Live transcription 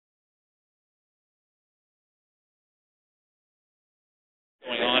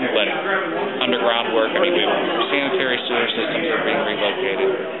done, but underground work. I mean, we have sanitary sewer systems that are being relocated.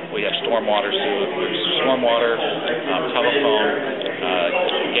 We have stormwater telephone,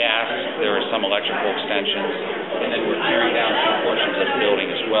 gas. There are some electrical extensions, and then we're tearing down some portions of the building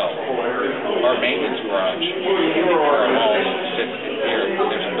as well. Our maintenance garage for our home sits here.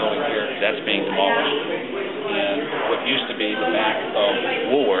 There's a building here that's being demolished. And what used to be the back of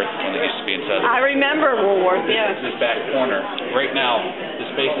Woolworth, when it used to be inside the... I remember Woolworth, yes. This back corner. Right now, the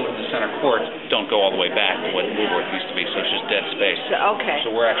spaces in the center court don't go all the way back to what Woolworth used to be, so it's just dead space. Okay.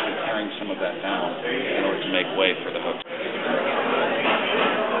 So we're actually tearing some of that down in order to make way for the hotel.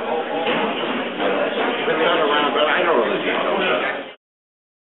 It's not around, but I know the details.